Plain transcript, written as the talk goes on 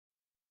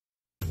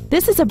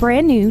This is a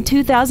brand new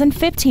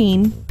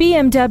 2015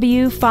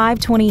 BMW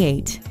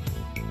 528.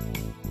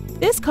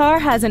 This car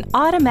has an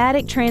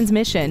automatic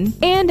transmission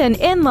and an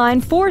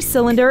inline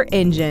 4-cylinder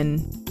engine.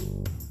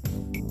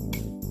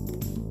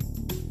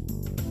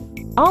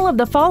 All of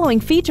the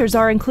following features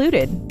are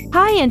included: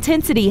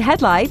 high-intensity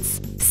headlights,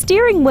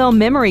 steering wheel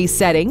memory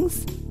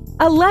settings,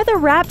 a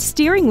leather-wrapped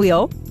steering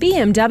wheel,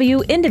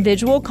 BMW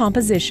individual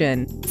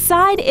composition,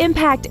 side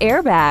impact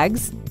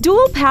airbags,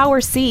 dual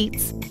power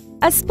seats,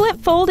 a split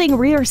folding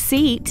rear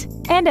seat,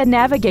 and a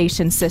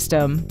navigation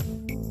system.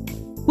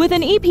 With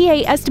an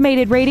EPA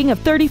estimated rating of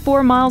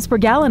 34 miles per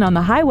gallon on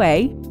the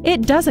highway,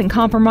 it doesn't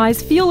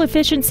compromise fuel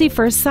efficiency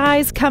for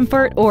size,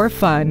 comfort, or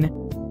fun.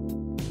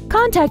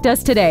 Contact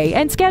us today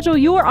and schedule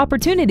your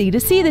opportunity to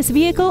see this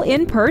vehicle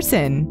in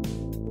person.